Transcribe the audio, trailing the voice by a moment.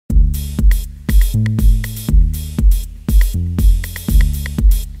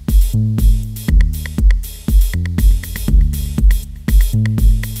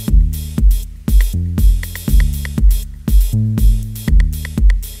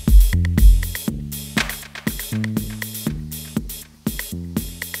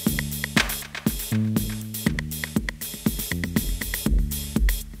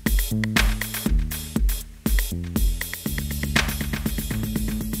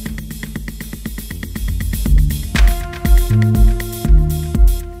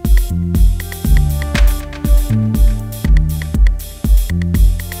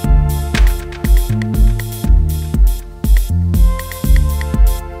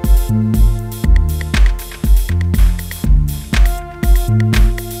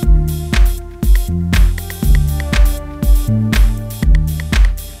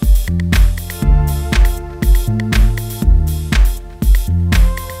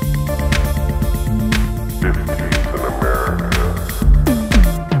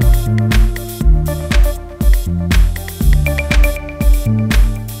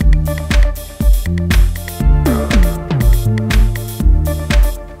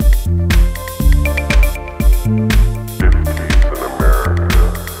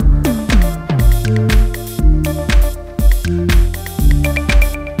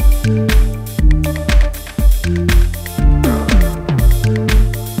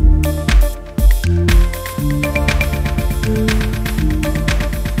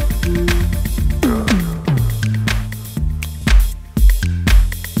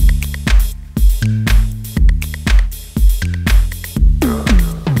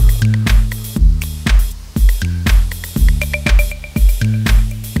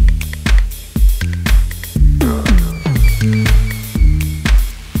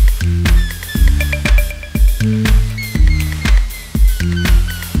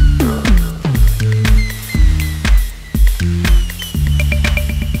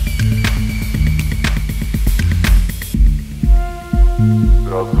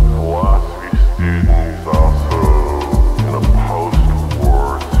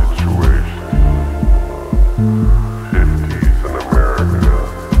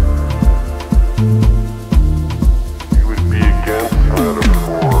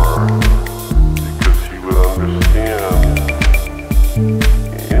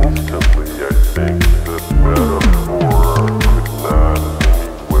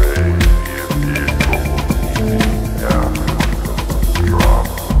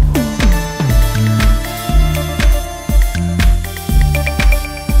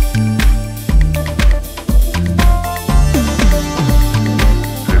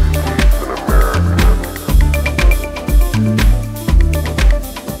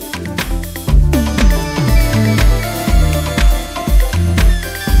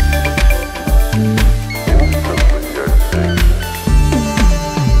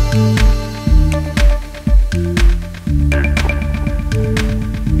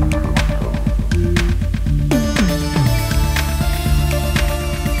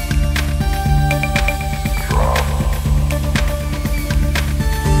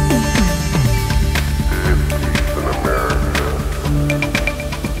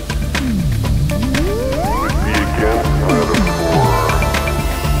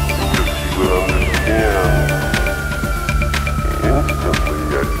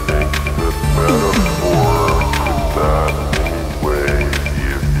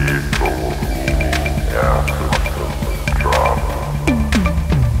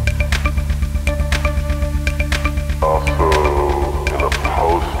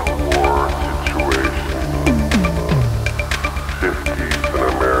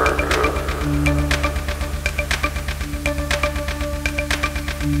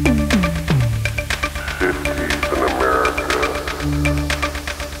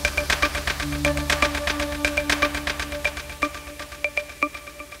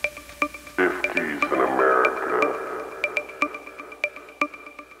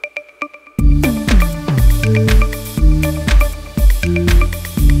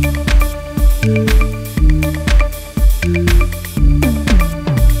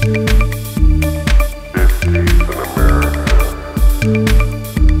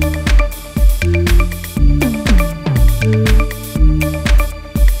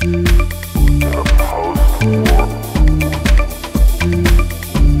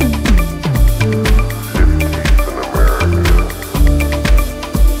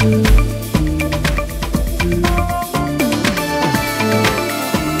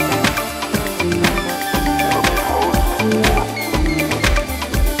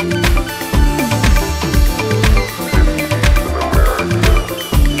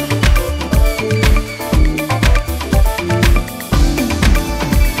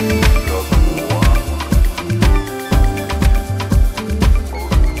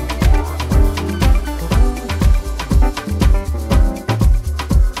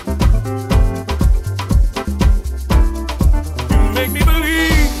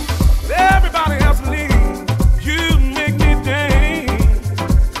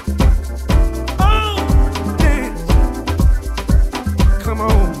come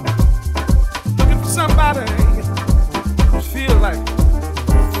on. Looking for somebody to feel like,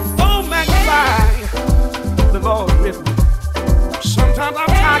 oh, magnify the Lord with me. Sometimes I'm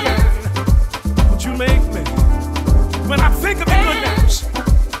tired, but you make me. When I think of your goodness,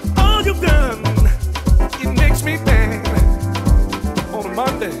 all you've done, it makes me think. On a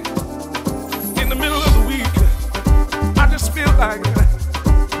Monday, in the middle of the week, I just feel like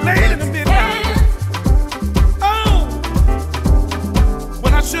late in the midnight. Oh,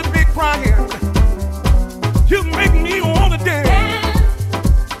 when I should be crying, you make me wanna dance.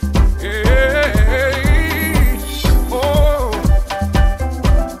 Yeah. Oh.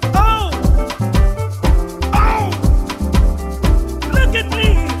 Oh. Oh. Look at me.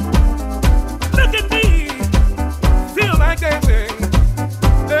 Look at me. Feel like dancing.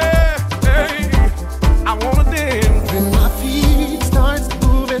 Hey, hey. I wanna dance. When my feet starts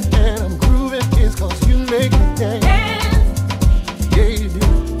moving and I'm grooving, it's 'cause you make me dance. Yeah, you do.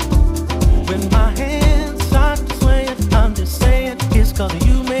 When my hands start swaying, I'm just saying it's 'cause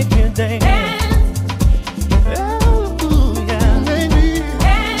you make me dance. Oh, yeah. Baby.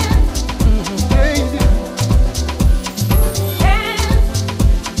 Yeah, you do.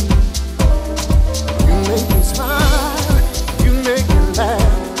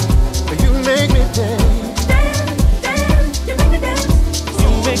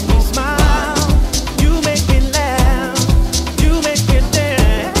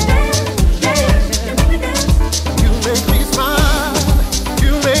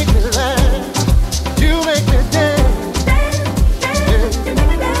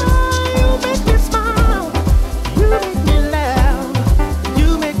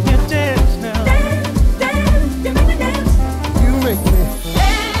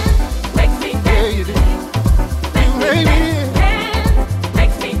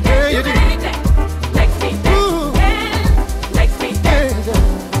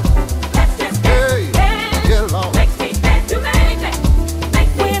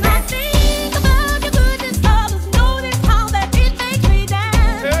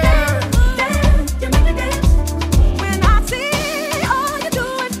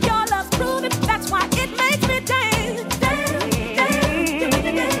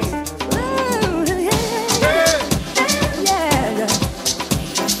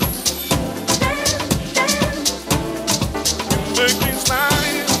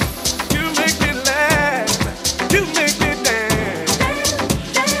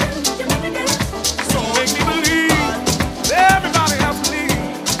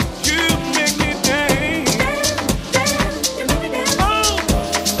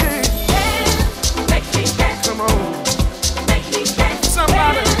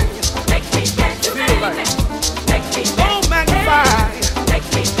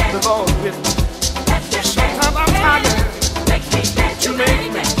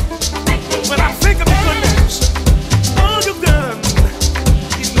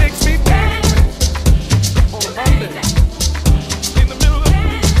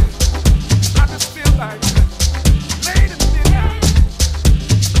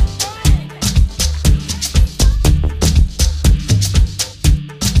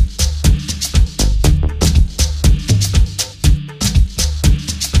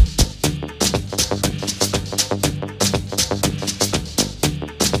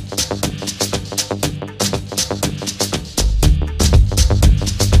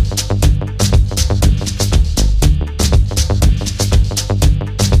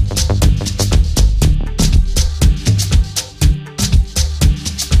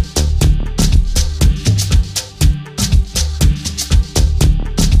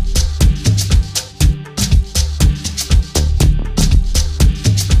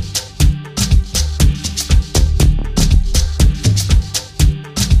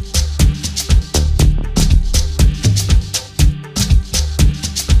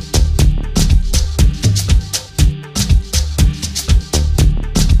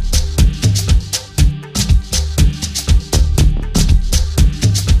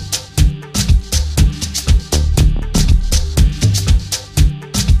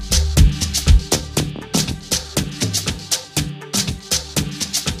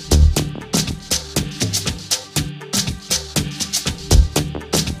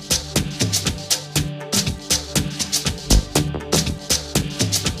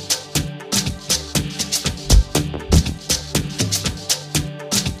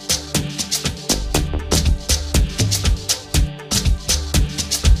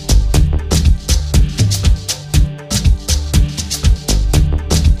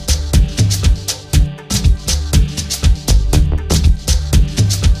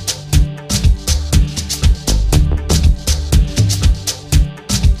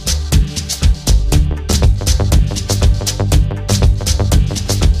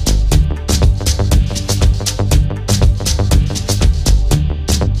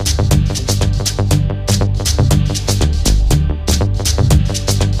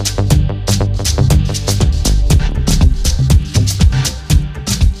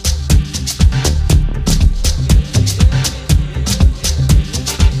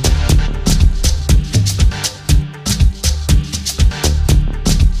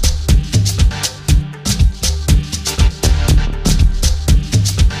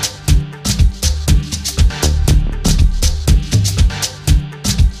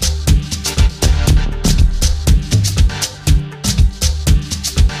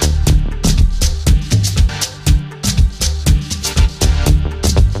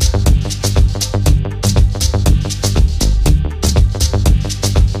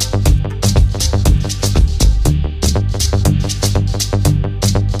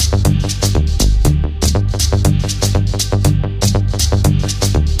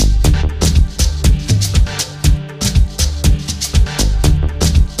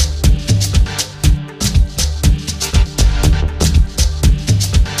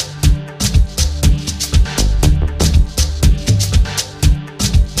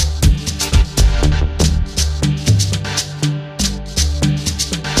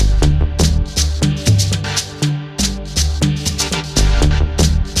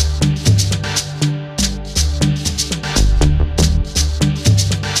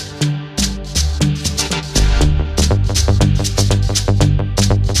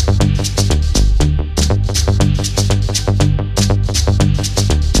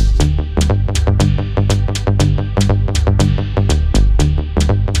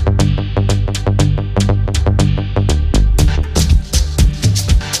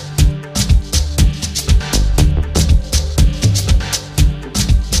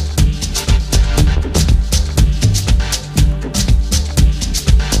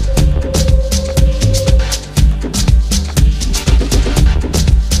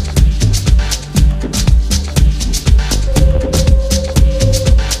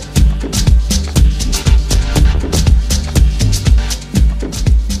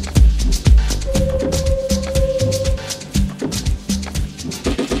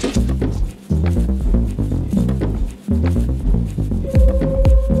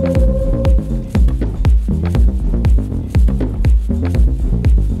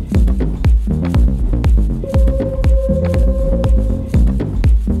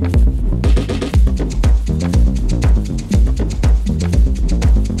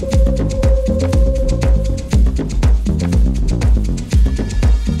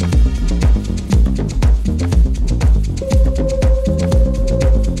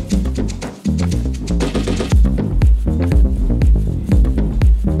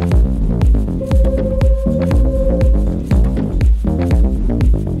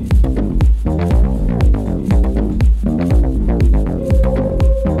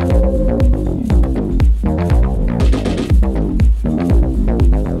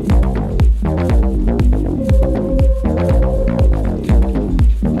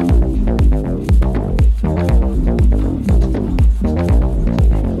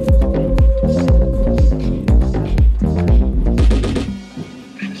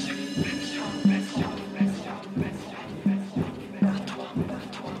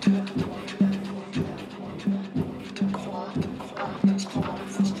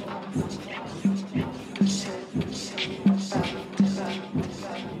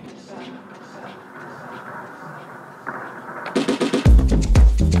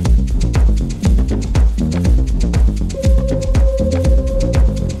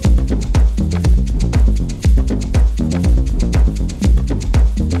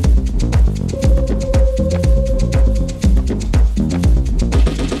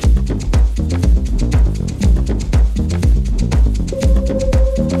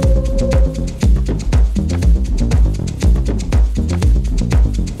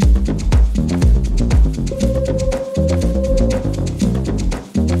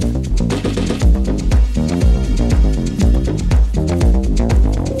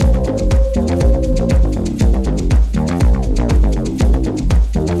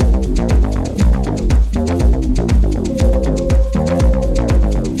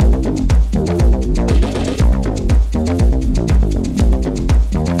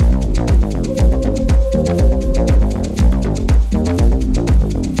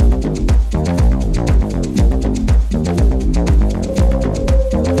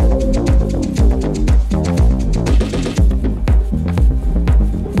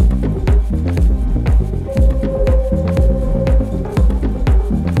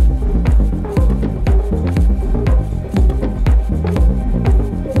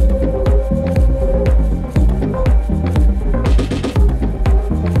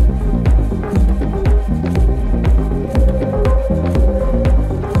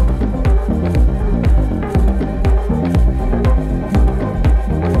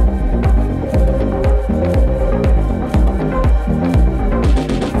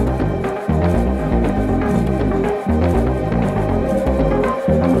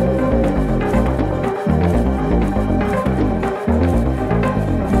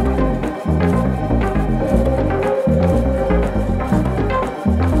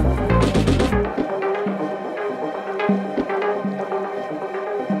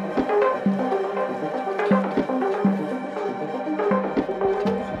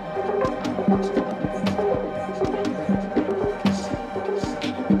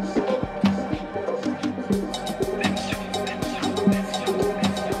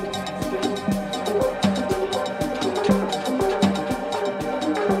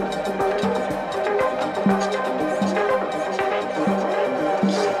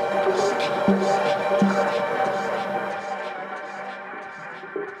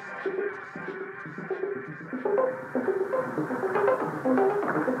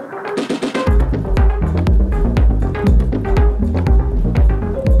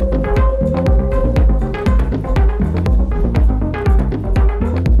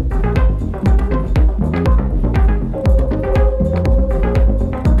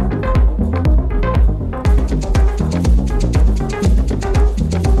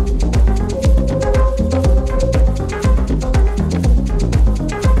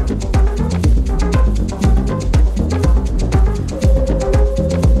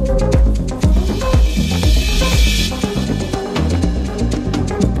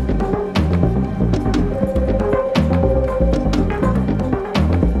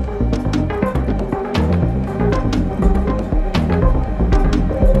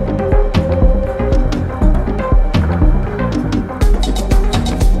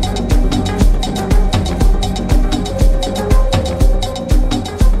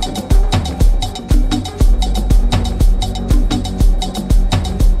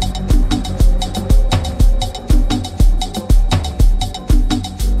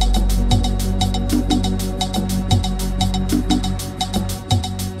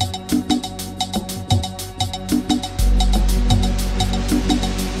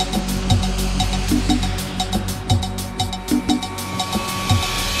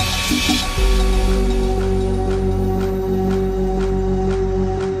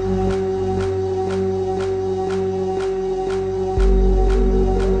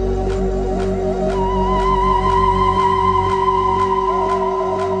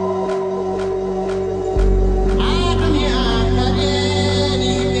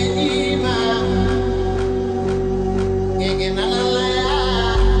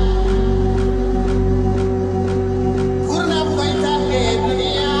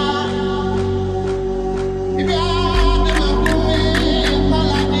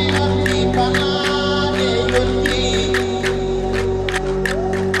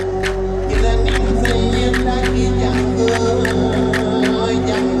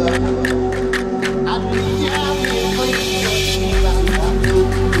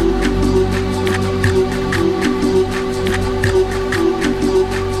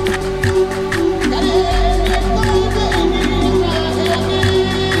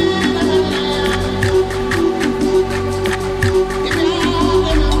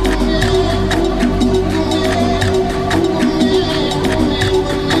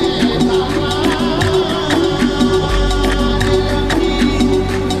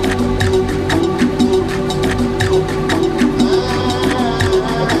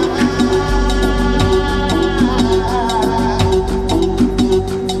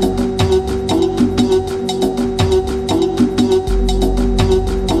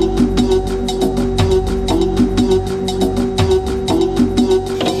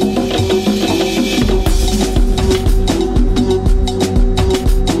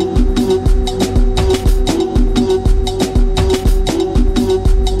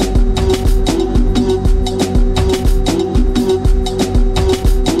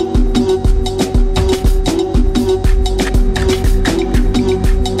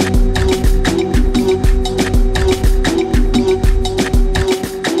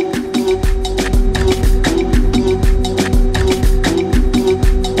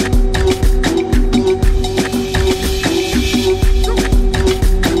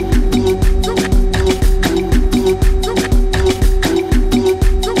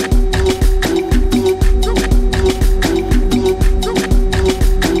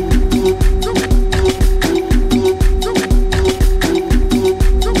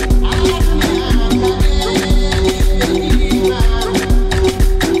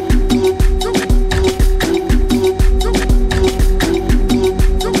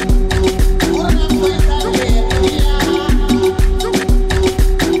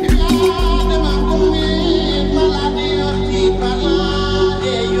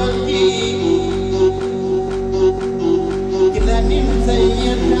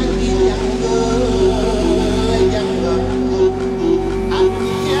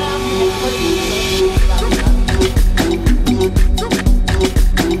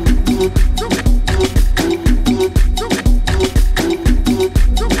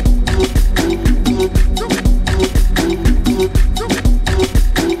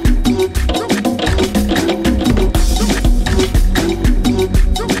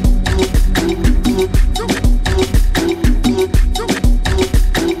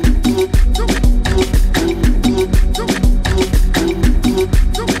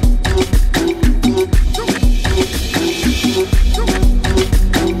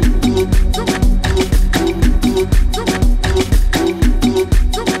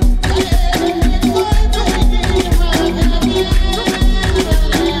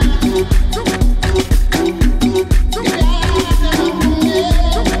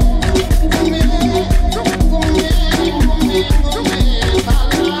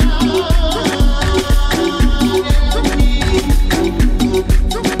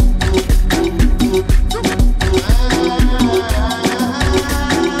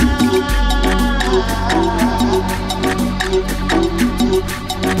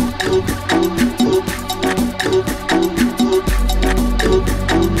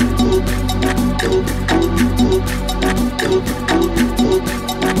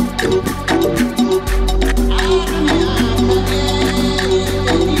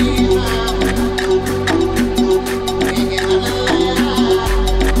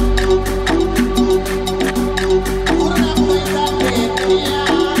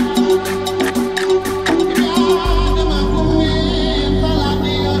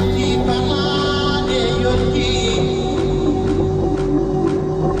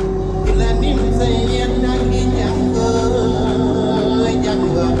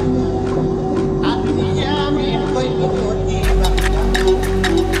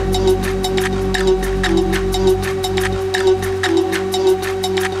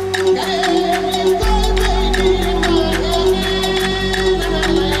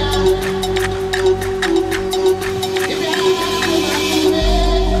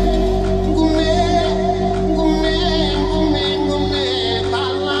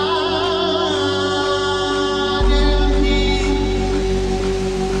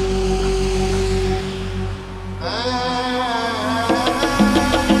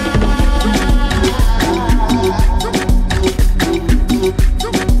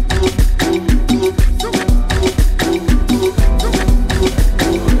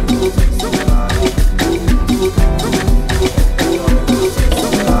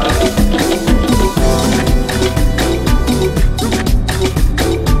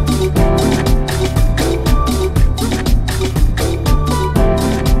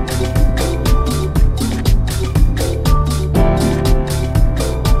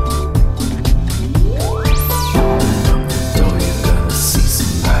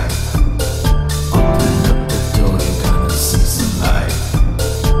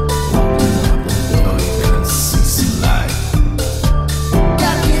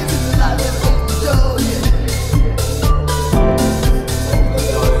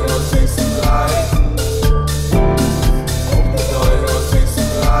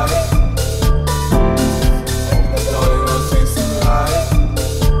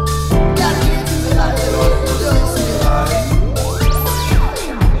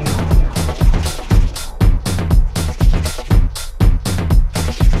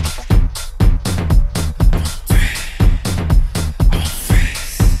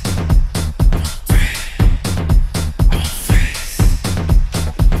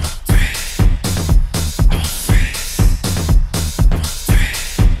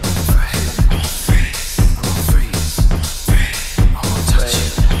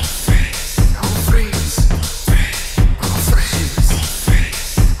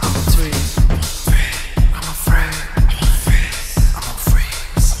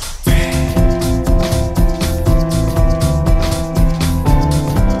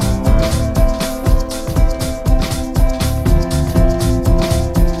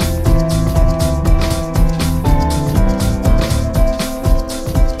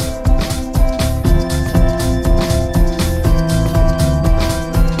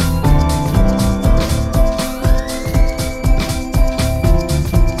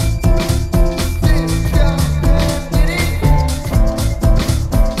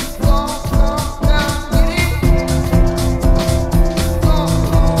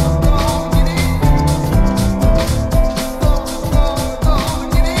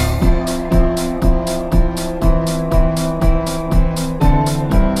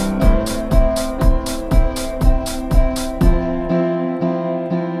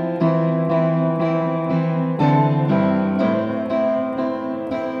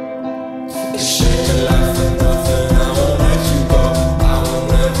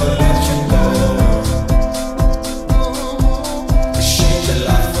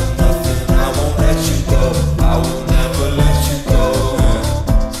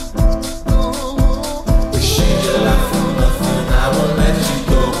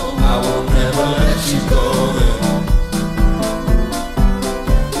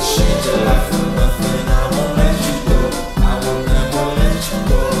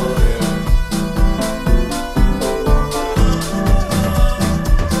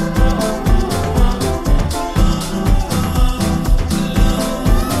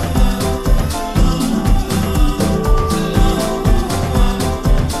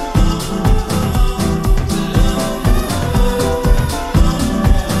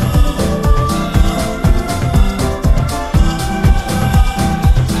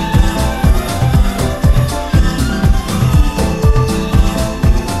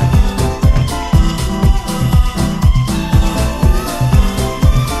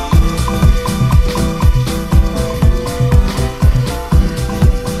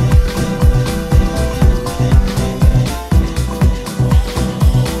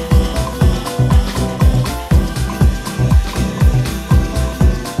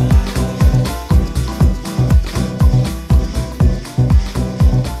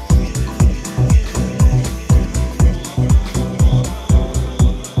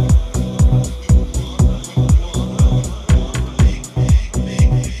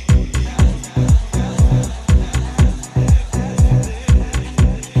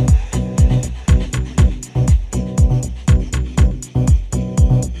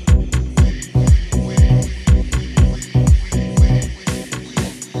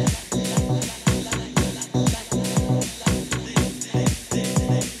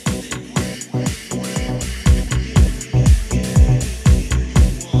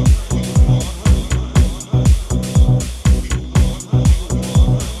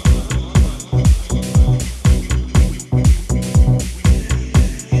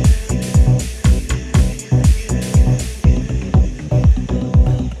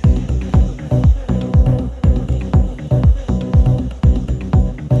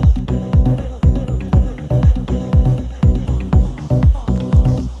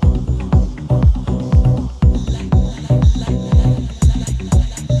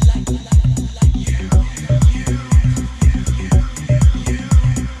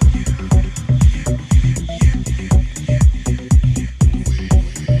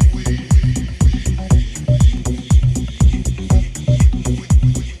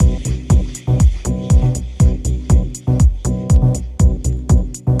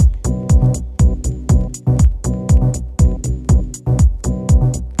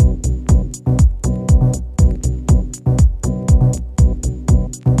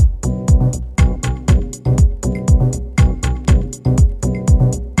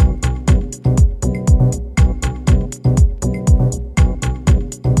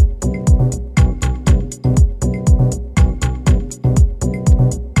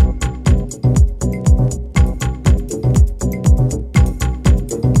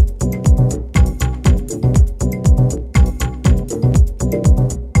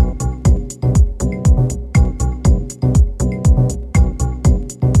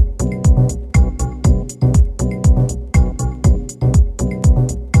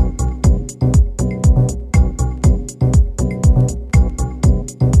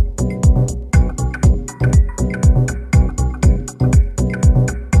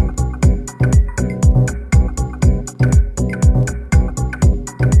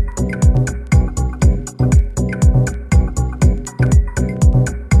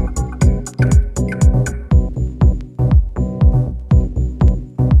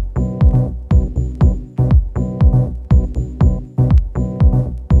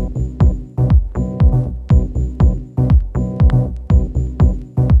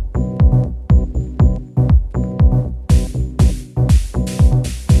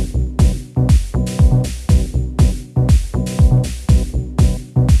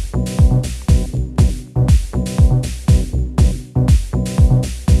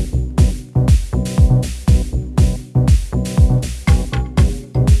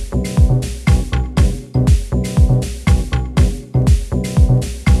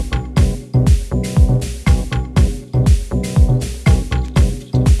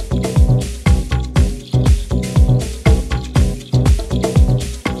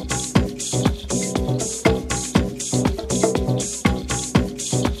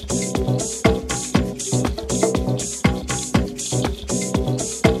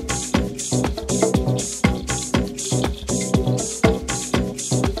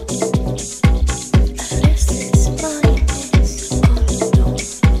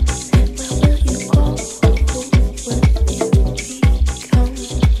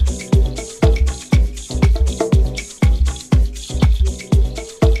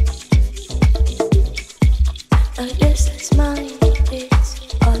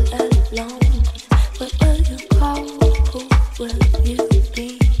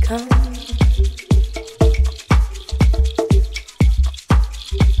 A restless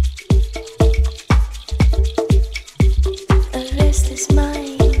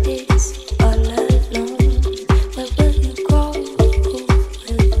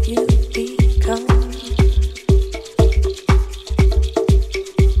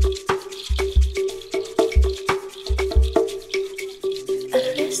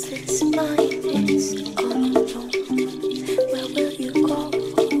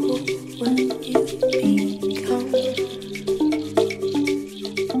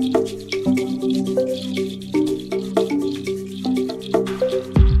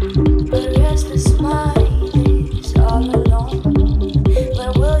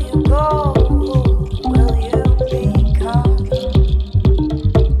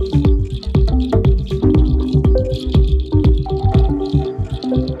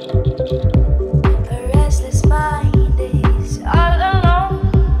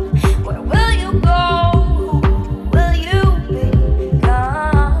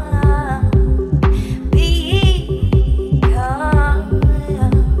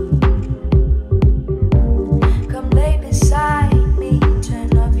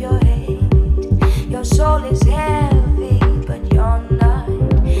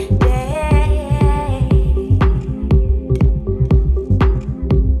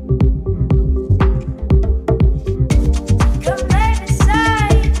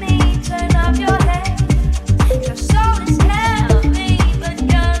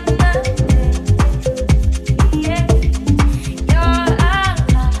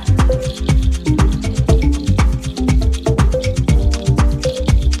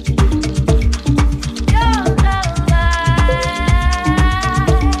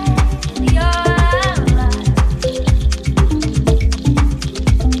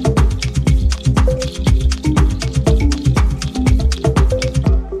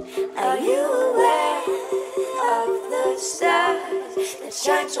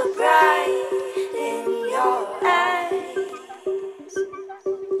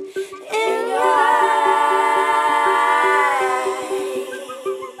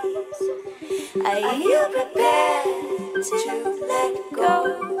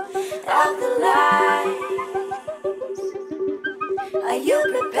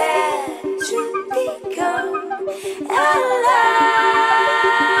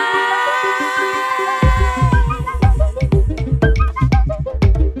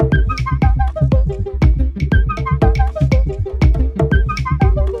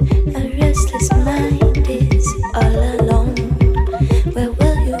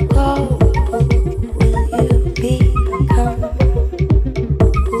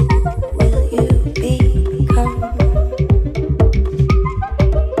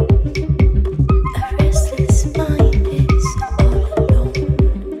mind is all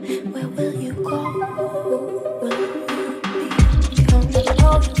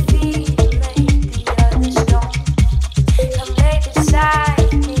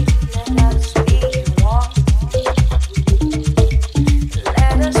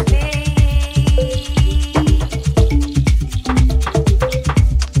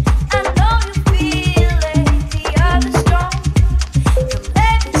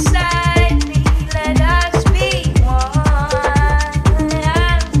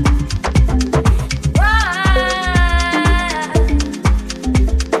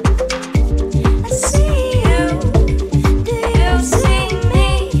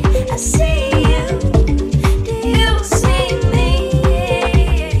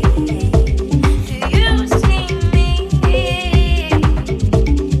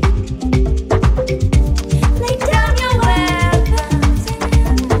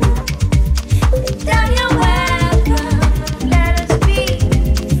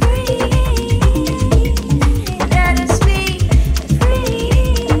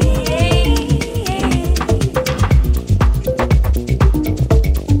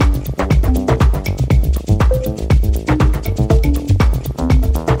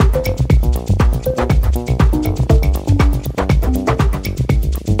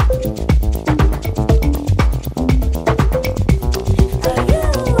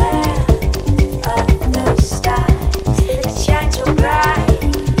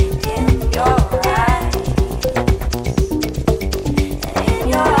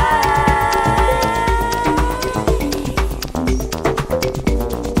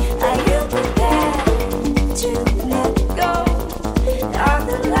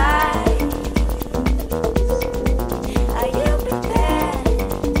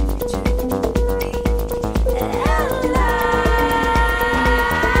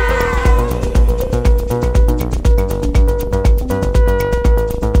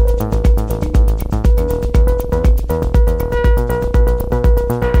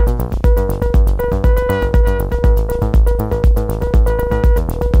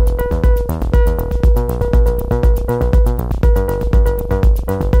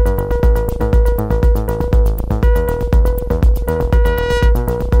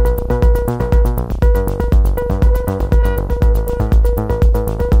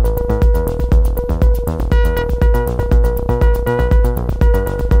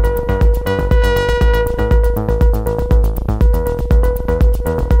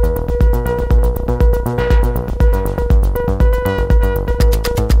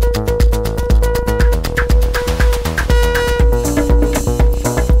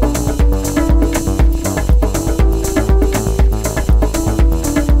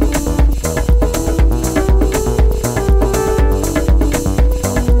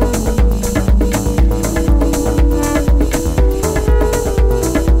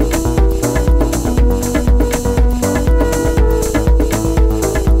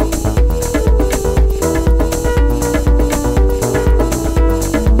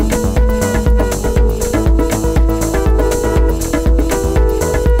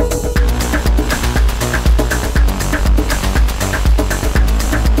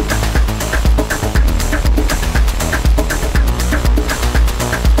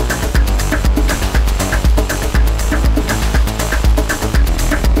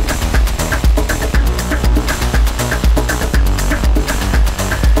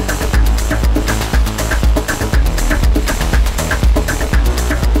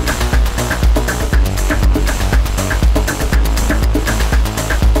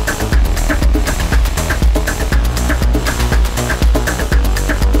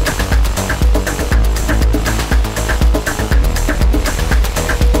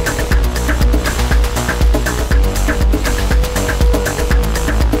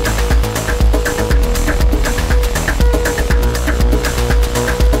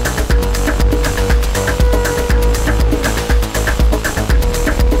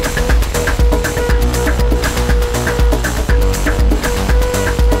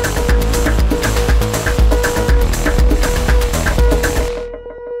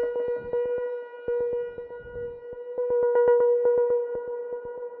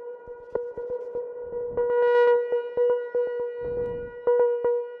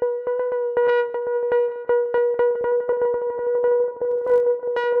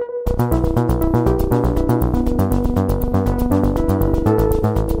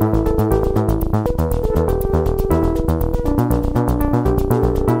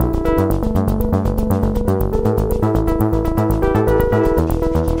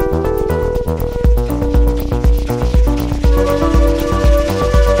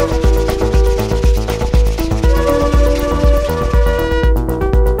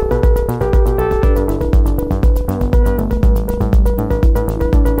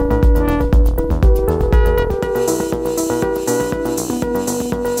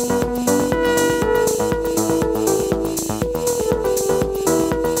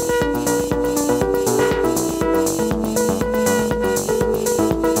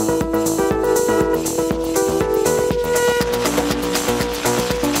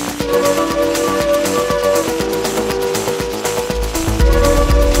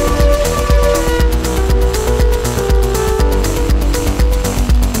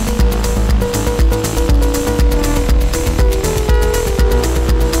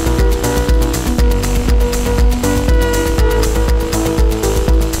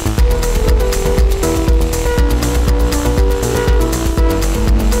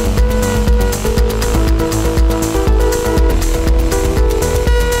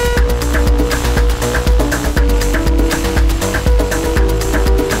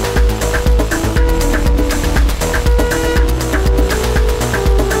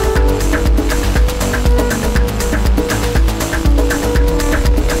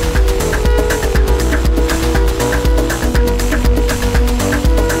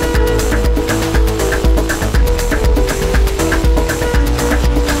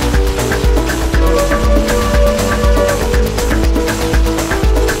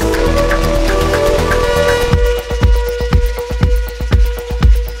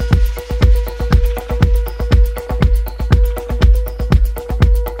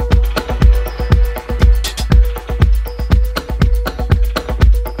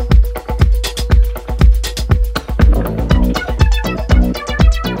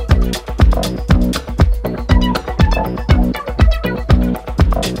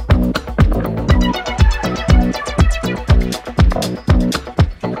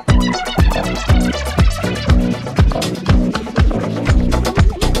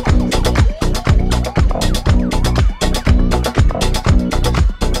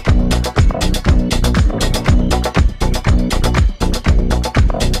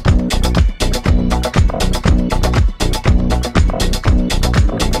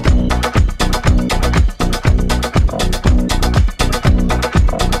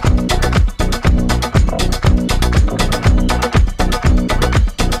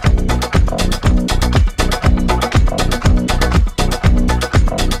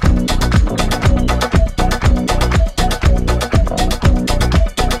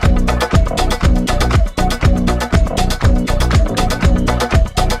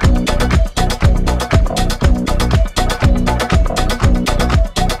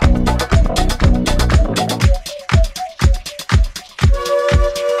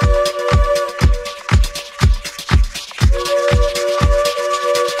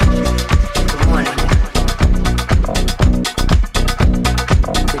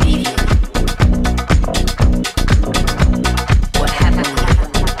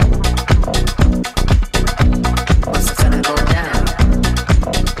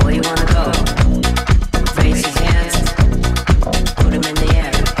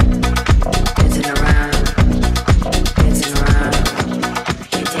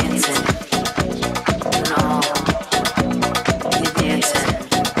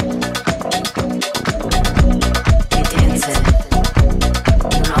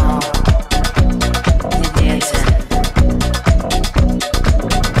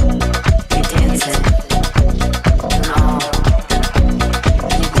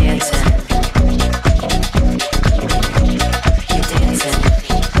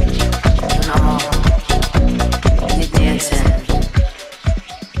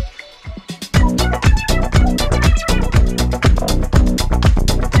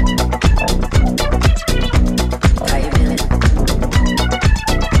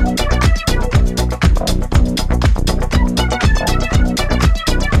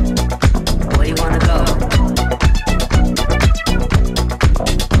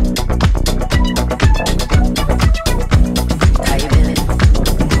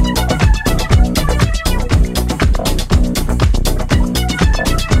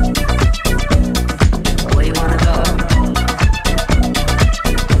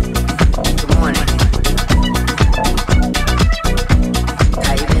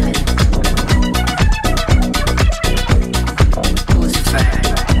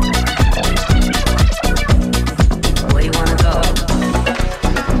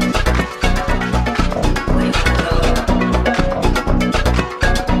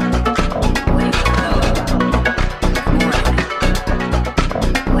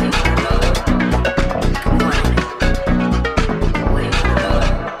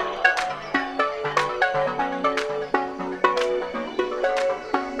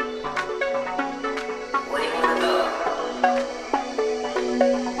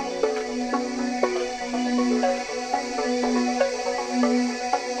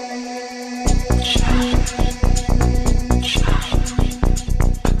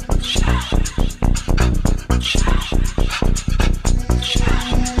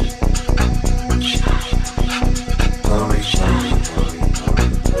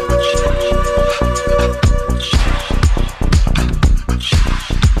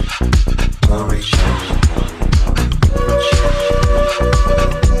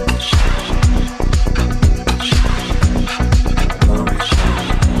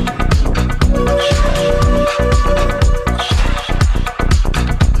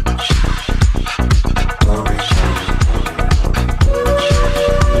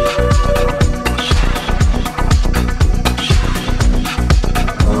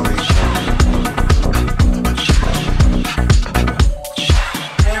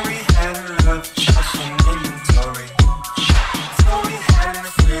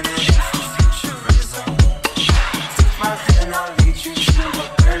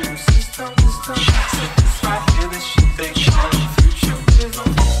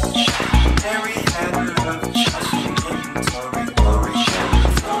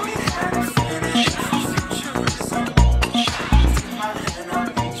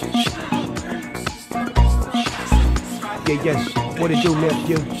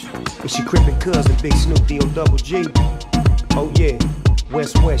you. It's your crippin' cousin, Big Snoop D-O double G. Oh yeah,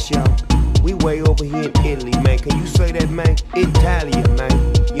 West, y'all. We way over here in Italy, man. Can you say that, man? Italian, man.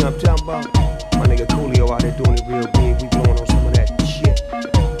 You know what I'm talking about? My nigga Coolio out there doing it real big. We blowing on some of that shit.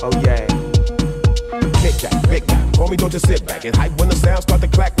 Oh yeah. Big guy, homie, don't just sit back and hype when the sound start to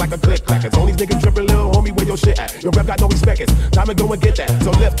clack like a click clack. It's on these niggas tripping, little homie, where your shit at? Your rep got no respect, it's time to go and get that.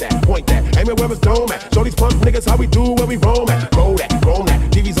 So lift that, point that, aim it where it's dome at. Show these punk niggas how we do when we roam at. Roll that, grown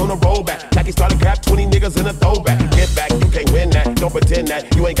that, TV's on the rollback. Jackie started cap, 20 niggas in a throwback. Get back, you can't win that, don't pretend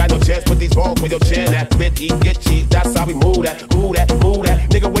that. You ain't got no chance, put these balls where your chin at. Spit, eat, get cheese, that's how we move that. Move that, move that,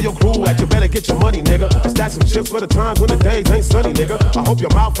 nigga, where your crew at? You better get your money, nigga. And stack some chips for the times when the days ain't sunny, nigga. I hope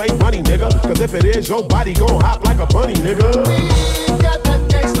your mouth ain't runny, nigga. Cause if it is, your body gon' hop like a bunny, nigga. We got that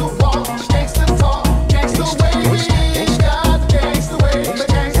gangsta walk, gangsta talk, gangsta way. We got the gangsta way, the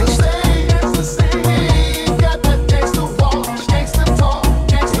gangsta say, gangsta say. We got that gangsta walk, gangsta talk,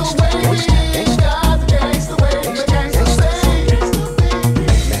 gangsta way. We got the gangsta way, the gangsta say, gangsta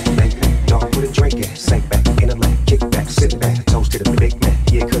Back, dog, put a drink in, sink back, in a lap, kick back, sit back, toast to the big man.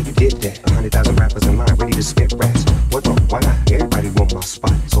 Yeah, cause you did that. 100,000 rappers in line, ready to spit raps. What the? Why not? Everybody want my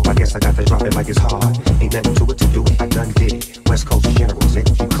spot, so I guess I got to drop it like it's hard. Ain't nothing to it to do it, I done did it. West Coast generals,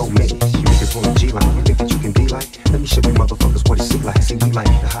 nigga, you committed. You niggas want a G-line, you think that you can be like? Let me show you motherfuckers what it see like. See, we like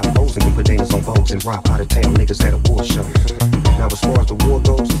the hot hoes and put bananas on bows and rob out of town niggas at award shows. Now as far as the war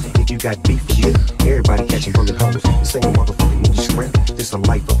goes, if you got beef with you, everybody catching bullet holes. This ain't a motherfucking movie script. This a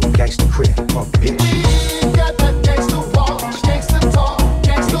life of a gangster crib, punk bitch. We got that gangsta walk, gangsta talk,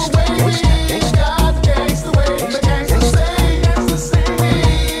 gangsta way. We got the gangsta way, the gangsta say, gangsta say.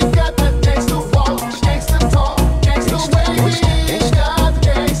 We got that gangsta walk, gangsta talk, gangsta way. We got the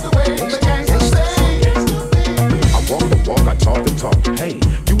gangsta way, the gangsta say, gangsta. I walk the walk, I talk the talk. Hey,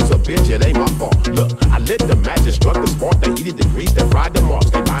 you was a bitch, it ain't my fault. Look, I lit the match and struck the spark. They heated the grease, they fried the marks,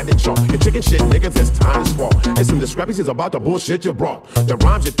 they lined the chalk. Your chicken shit, niggas, it's time to spark. And some discrepancies about the bullshit you brought. The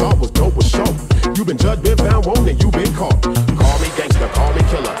rhymes you thought was dope was show. You been judged, been found wrong, and you been caught. Call me gangster, call me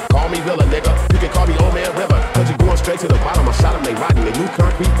killer, call me villain, nigga. You can call me Old Man River, cause you going straight to the bottom. I shot them, they rotten. They new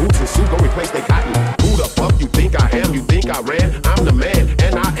concrete boots and suit gon' replace they cotton. Who the fuck you think I am? You think I ran? I'm the man,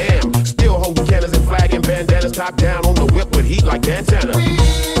 and I am. Still holding cannons and flag and bandanas, top down on the whip with heat like Dantana. We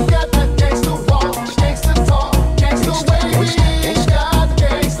got that gangsta walk, gangsta talk, gangsta way. We got the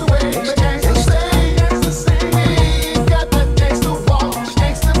gangsta way, the gangsta say, gangsta say. We got that gangsta walk,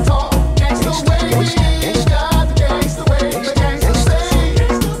 gangsta talk, gangsta way. We got the gangsta way, the gangsta say,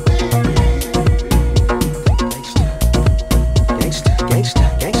 gangsta Gangsta, gangsta,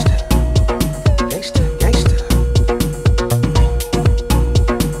 gangsta. Gangsta, gangsta.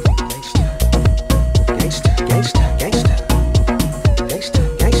 Gangsta, gangsta, gangsta. Gangsta,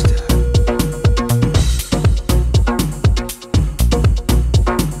 gangsta.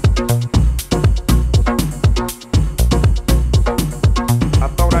 I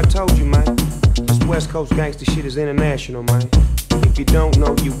thought I told you, man. This West Coast gangsta shit is international, man. If you don't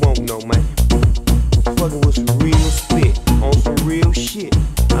know, you won't know, man. Fucking with some real spit on some real shit.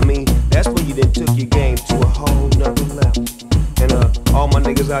 I mean, that's when you then took your game to a whole nother level. And all my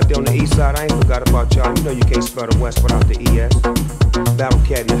niggas out there on the east side, I ain't forgot about y'all. You know you can't spell the West without the ES. Battle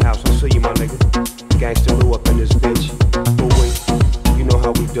Cat in the house, I see you, my nigga. Gangsta Lou up in this bitch. But wait, you know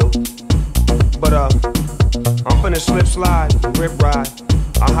how we do. But I'm finna slip slide, rip ride.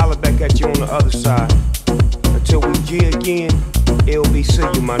 I'll holler back at you on the other side. Until we G again,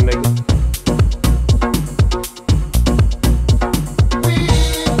 LBC you, my nigga. We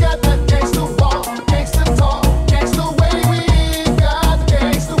got that gangsta walk, gangsta talk, gangsta way. We got the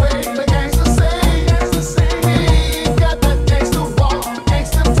gangsta way, the gangsta say, gangsta say. We got that gangsta walk,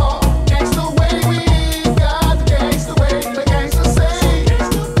 gangsta talk, gangsta way. We got the gangsta way, the gangsta say,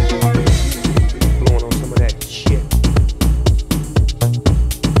 gangsta. Blowing on some of that shit.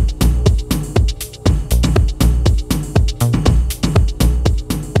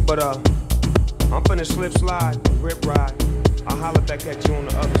 But I'm finna slip slide, rip ride. I'll holler back at you on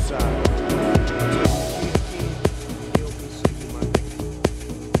the other side.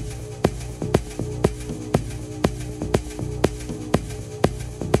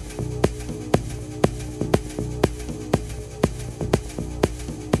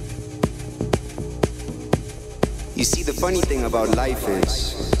 You see, the funny thing about life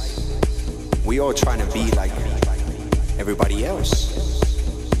is we all trying to be like everybody else.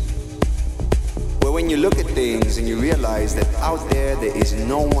 But when you look at things and you realize that out there is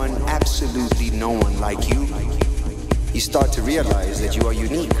no one, absolutely no one like you start to realize that you are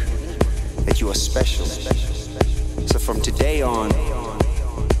unique, that you are special. So from today on,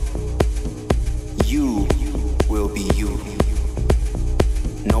 you will be you.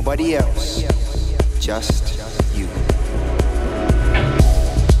 Nobody else, just you.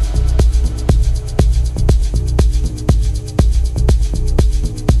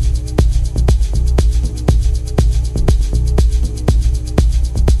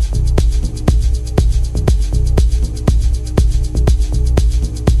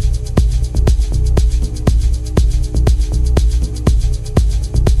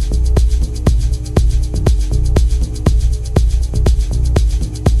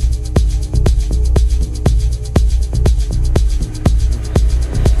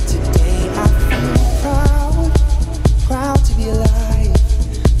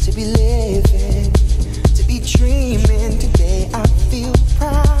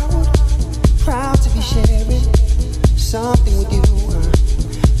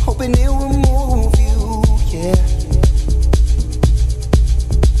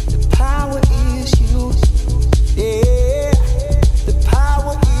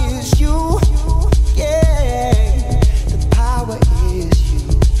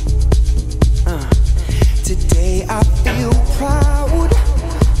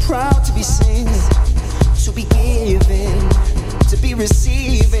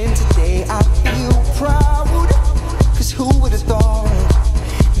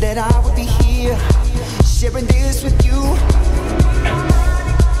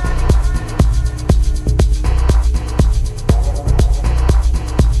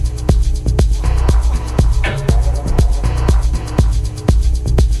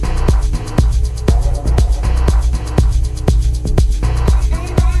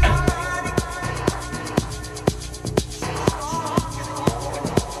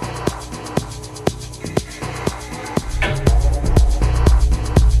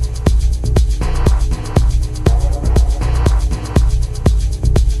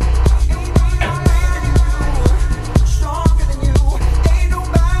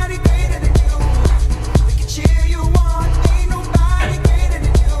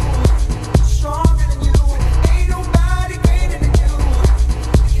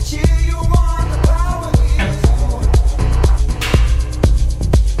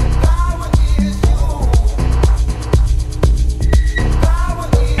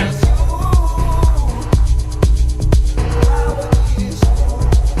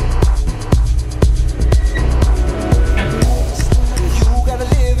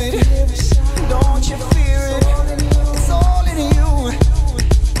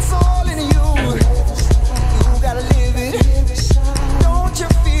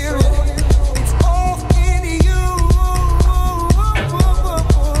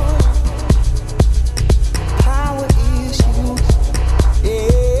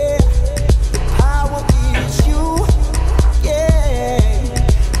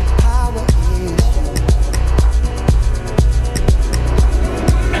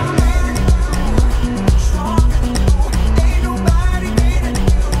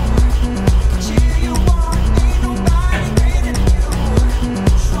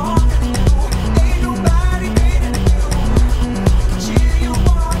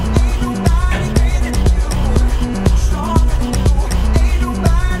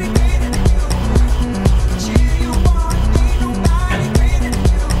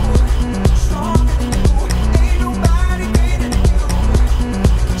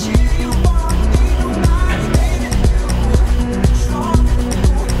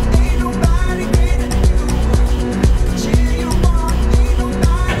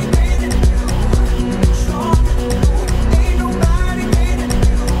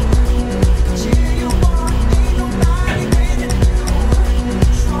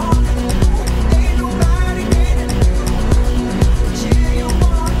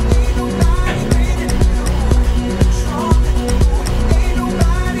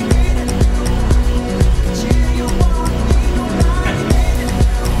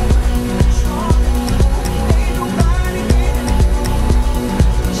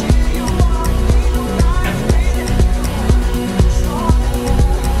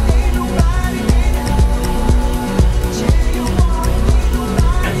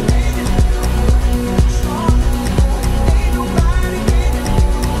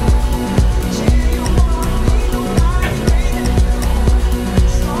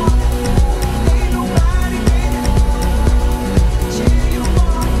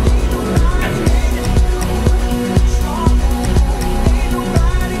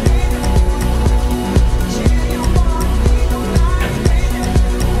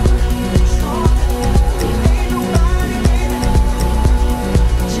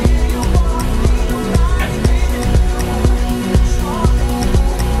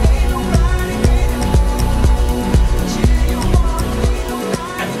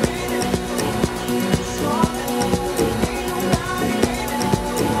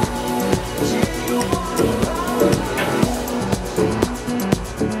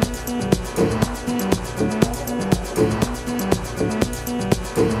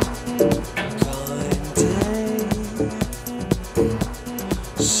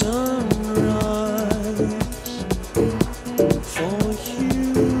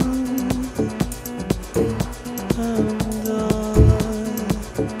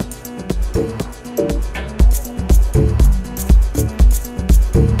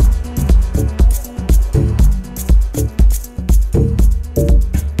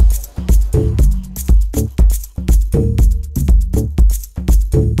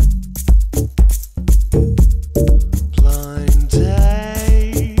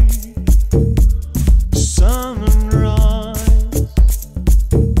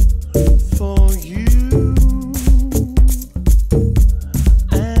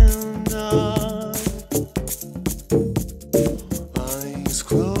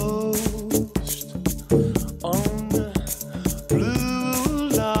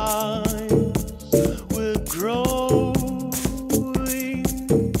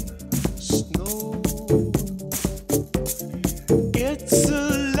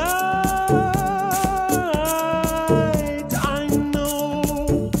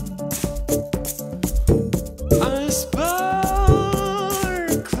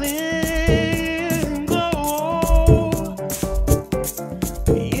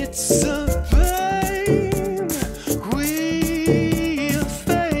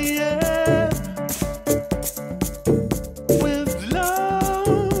 With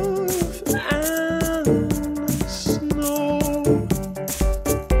love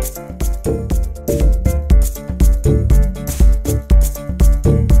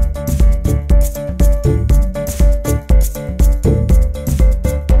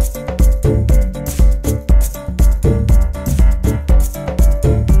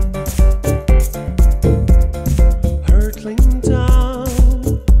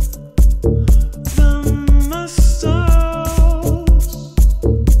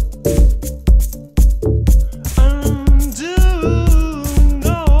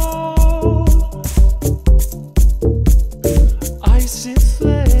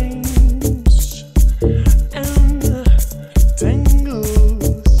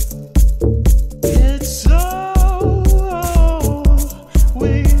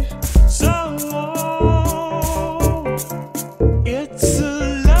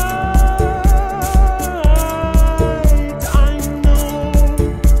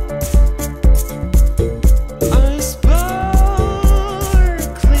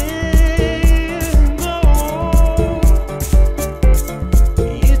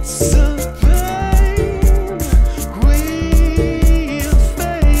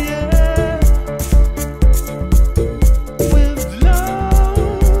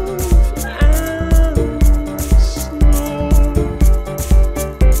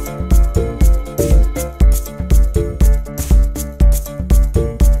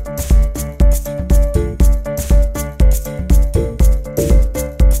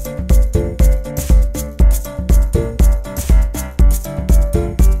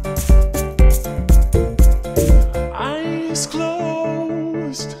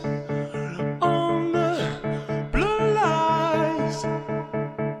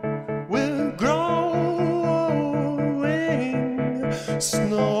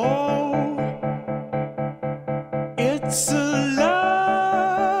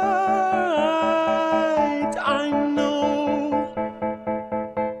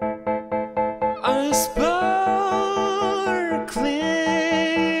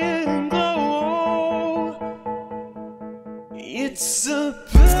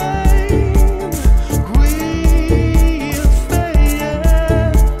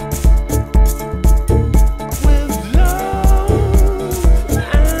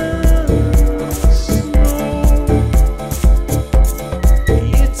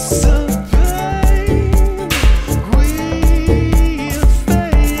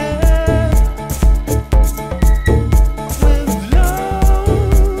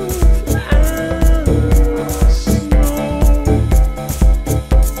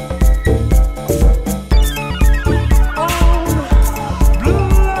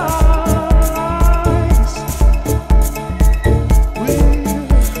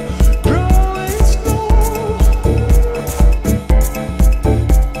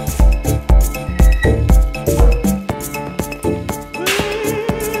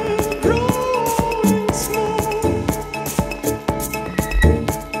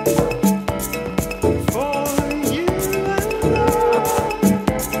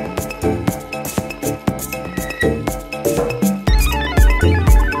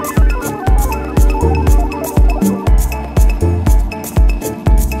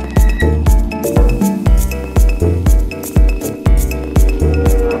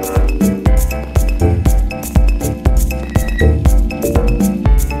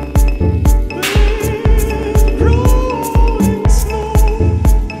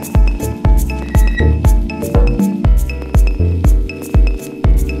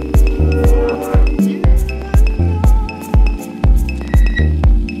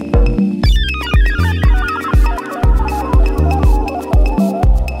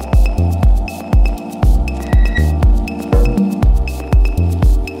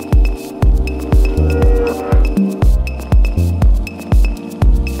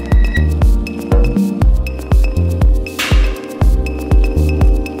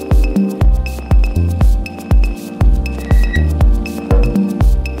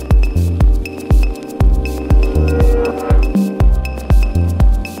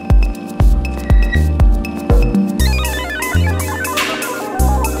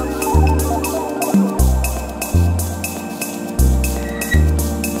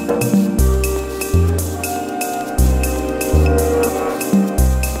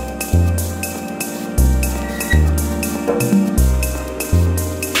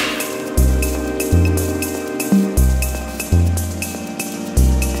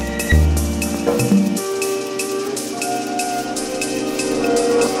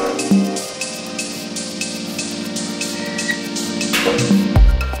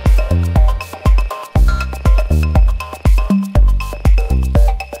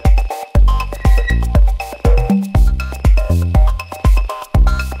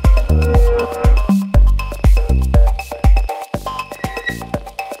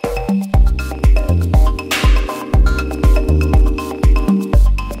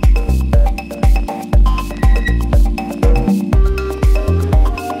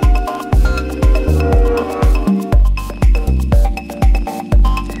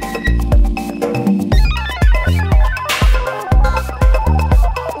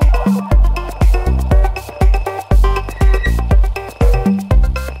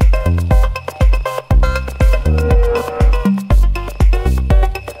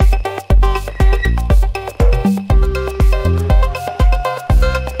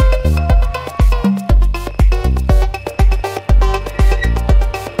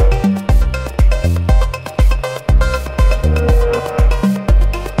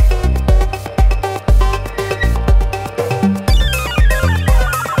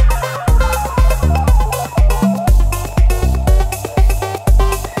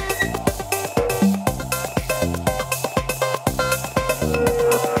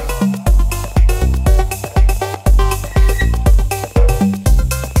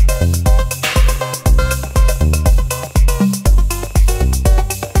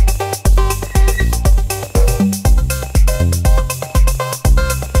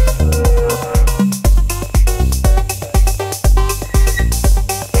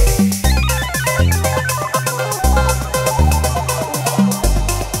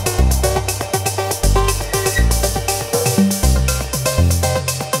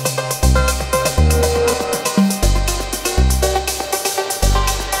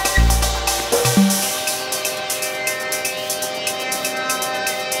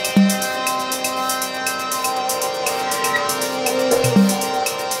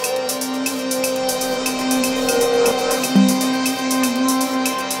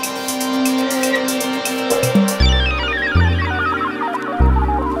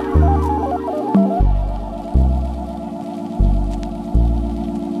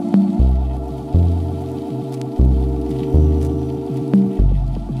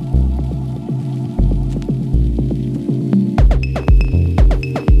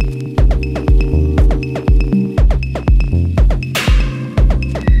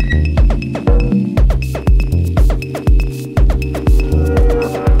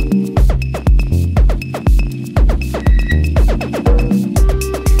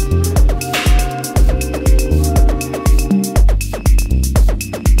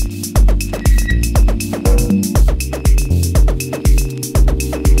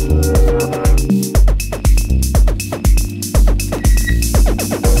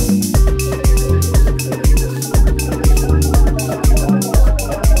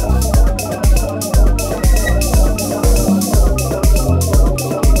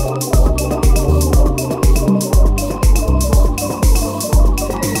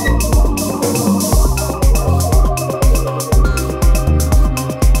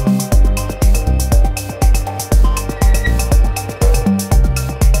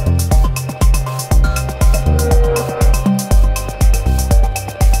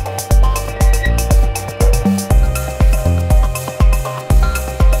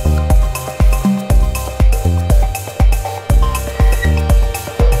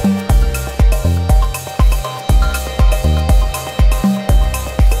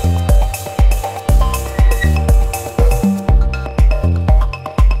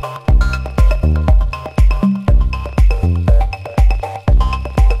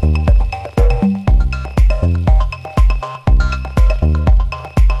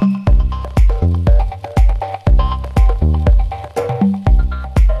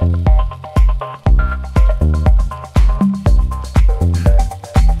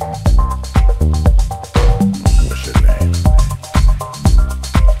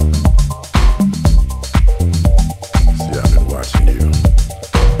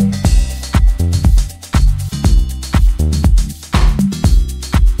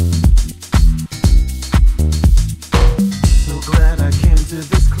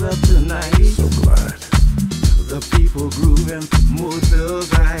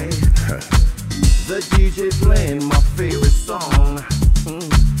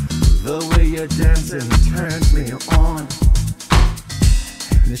dancing turns me on.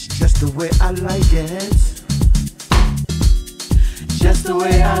 And it's just the way I like it. Just the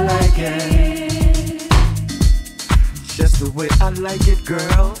way I like it. Just the way I like it,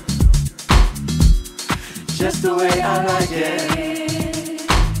 girl. Just the way I like it.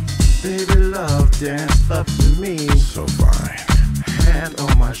 Baby love, dance up to me. So fine. Hand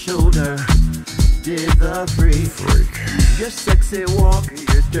on my shoulder, did the freak. Your sexy walk,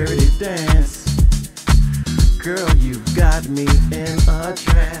 your dirty dance. Girl, you got me in a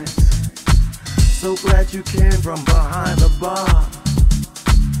trance. So glad you came from behind the bar.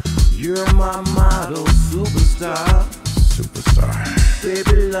 You're my model superstar.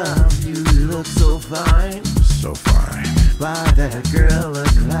 Baby love, you look so fine. So fine. Buy that girl a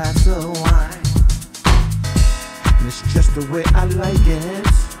glass of wine. And it's just the way I like it.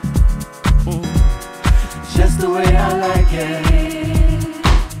 Just the way I like it.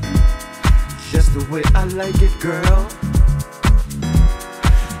 Just the way I like it, girl.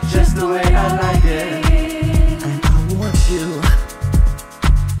 Just the way I like it. And I want you.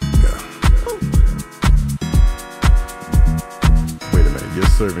 You're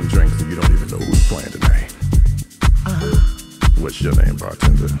serving drinks and you don't even know who's playing tonight. What's your name,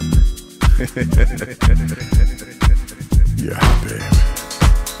 bartender? You're hot, babe.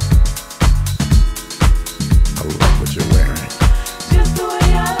 I love what you're wearing. Just the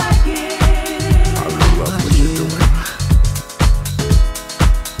way I like it. I love what you're doing.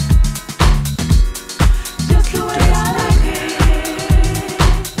 Just the way I like it.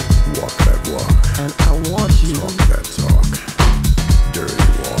 Walk that walk. And I want you. Talk that talk. Dirty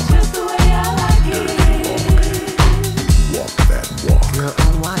walk. Just the way I like it. Dirty walk. Walk that walk. Girl,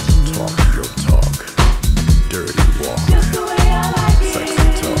 I'm watching you. Talk your talk. Dirty walk. Just the way I like it. Sexy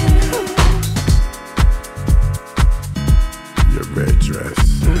talk. Your red dress.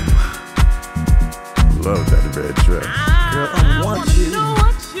 Love that red dress. Girl, I want you. Know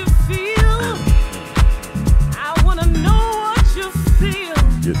what you feel. I wanna know what you feel.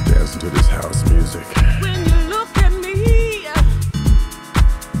 You're dancing to this house music.